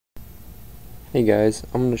Hey guys,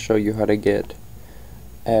 I'm going to show you how to get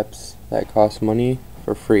apps that cost money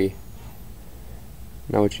for free.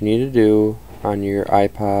 Now what you need to do on your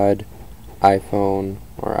iPod, iPhone,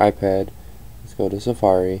 or iPad is go to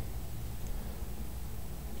Safari,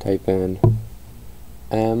 type in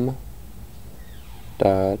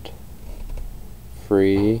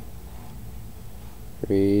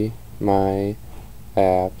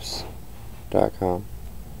m.freemyapps.com,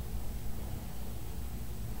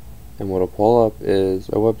 and what'll pull up is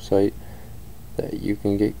a website that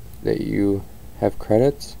you have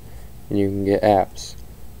credits and you can get apps.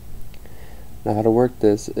 Now how to work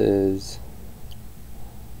this is,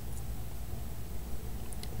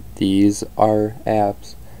 these are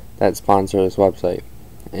apps that sponsor this website,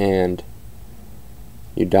 and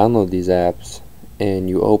you download these apps and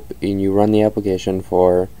you run the application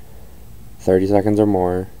for 30 seconds or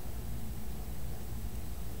more,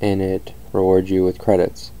 and it rewards you with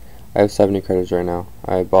credits. I have 70 credits right now.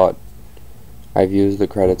 I've used the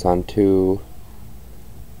credits on two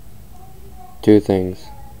things,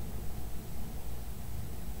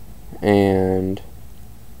 and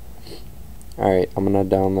alright, I'm gonna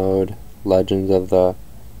download Legends of the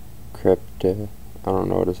Crypt. I don't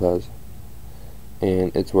know what it says,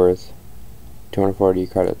 and it's worth 240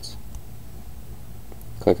 credits.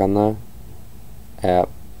 Click on the app,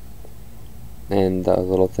 and the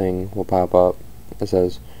little thing will pop up. It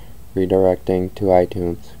says redirecting to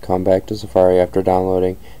iTunes. Come back to Safari after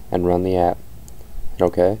downloading and run the app. Hit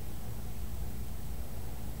OK.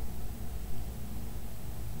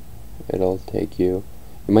 It'll take you.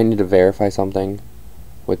 You might need to verify something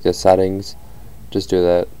with the settings. Just do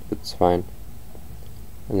that. It's fine.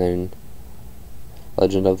 And then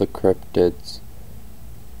Legend of the Cryptids.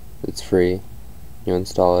 It's free. You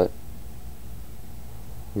install it.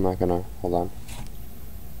 I'm not gonna. Hold on.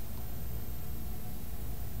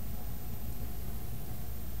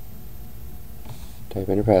 Type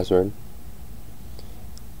in your password.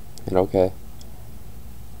 And OK.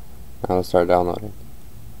 Now let's start downloading.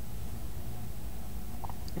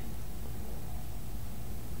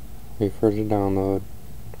 Wait for it to download.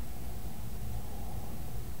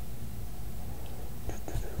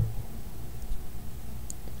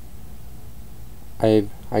 I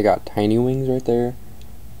got Tiny Wings right there,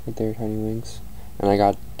 Tiny Wings, and I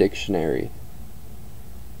got Dictionary.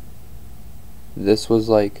 This was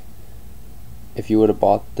like, if you would have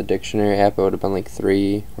bought the Dictionary app, it would have been like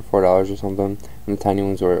 $3 or $4 or something, and the Tiny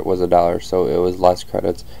Wings was $1, so it was less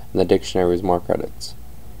credits, and the Dictionary was more credits.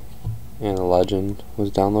 And the Legend was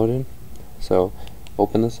downloaded. So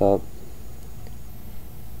open this up,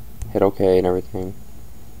 hit OK and everything.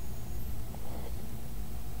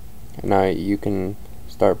 And now you can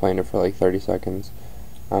start playing it for like 30 seconds.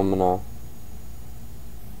 I'm gonna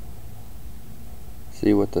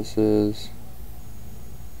see what this is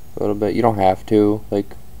a little bit. You don't have to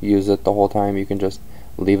like use it the whole time. You can just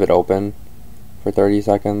leave it open for 30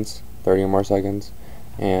 seconds, 30 or more seconds,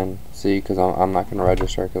 and see, because I'm not gonna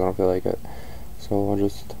register because I don't feel like it. So I'll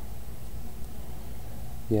just,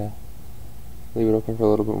 yeah, leave it open for a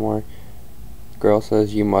little bit more. Girl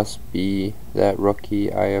says, "You must be that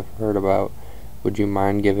rookie I have heard about. Would you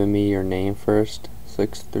mind giving me your name first?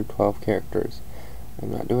 6 through 12 characters. I'm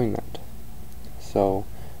not doing that. So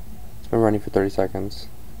it's been running for 30 seconds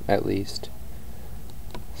at least.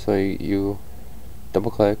 So you double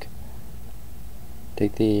click,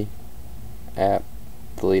 take the app,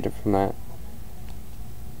 delete it from that,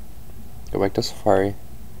 go back to Safari,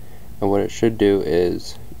 and what it should do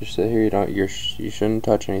is, you sit here, you shouldn't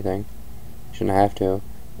touch anything. Shouldn't have to,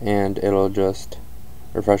 and it'll just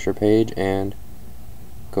refresh your page and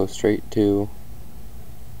go straight to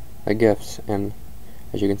the gifts. And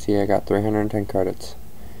as you can see, I got 310 credits,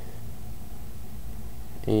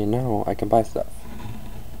 and now I can buy stuff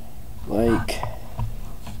like,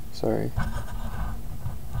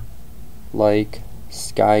 like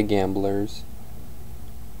Sky Gamblers.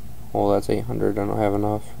 Well, that's 800. I don't have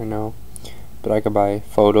enough right now, but I could buy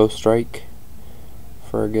Photo Strike,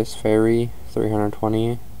 Fergus Ferry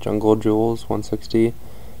 320, Jungle Jewels 160.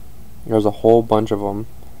 There's a whole bunch of them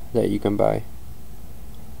that you can buy.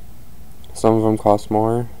 Some of them cost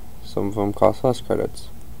more, some of them cost less credits.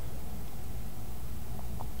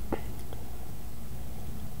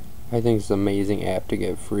 I think it's an amazing app to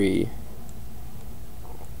get free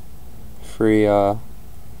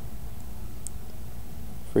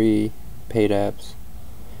paid apps.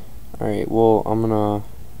 Alright, well, I'm gonna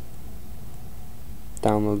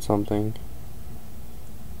download something,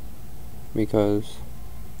 because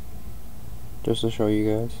just to show you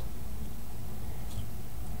guys,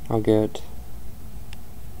 I'll get,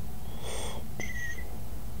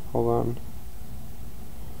 hold on,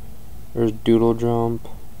 There's Doodle Jump,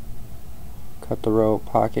 Cut the Rope,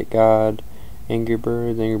 Pocket God, Angry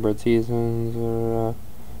Bird Seasons,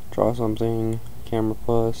 Draw Something, Camera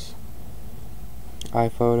Plus,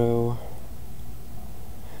 iPhoto.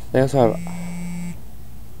 They also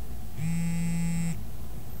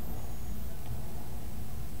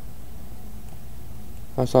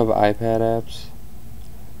have iPad apps.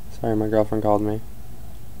 Sorry, my girlfriend called me.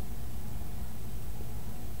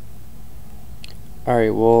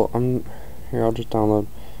 Alright, well, I'll just download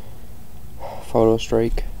Photo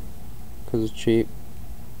Strike because it's cheap.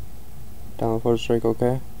 Download Photo Strike,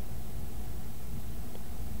 okay?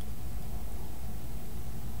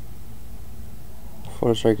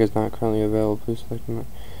 Photo Strike is not currently available. Please select my.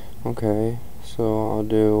 Okay, so I'll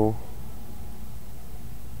do.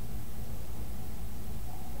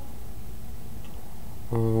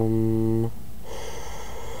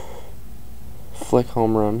 Flick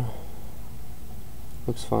Home Run.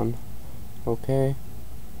 Looks fun. Okay.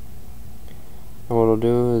 And what it'll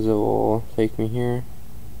do is it will take me here.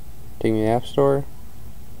 Take me to the App Store.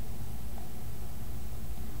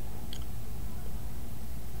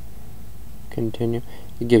 Continue.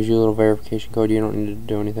 It gives you a little verification code. You don't need to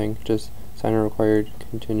do anything. Just sign in required.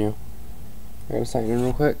 Continue. I gotta sign in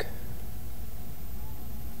real quick.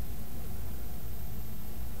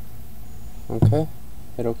 Okay.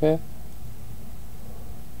 Hit OK.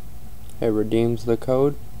 It redeems the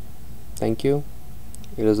code. Thank you.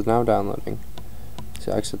 It is now downloading.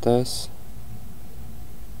 So exit this.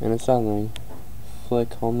 And it's downloading.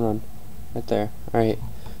 Flick Home Run. Right there. Alright.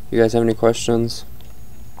 If you guys have any questions,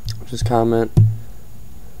 just comment.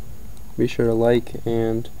 Be sure to like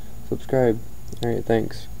and subscribe. Alright,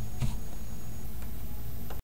 thanks.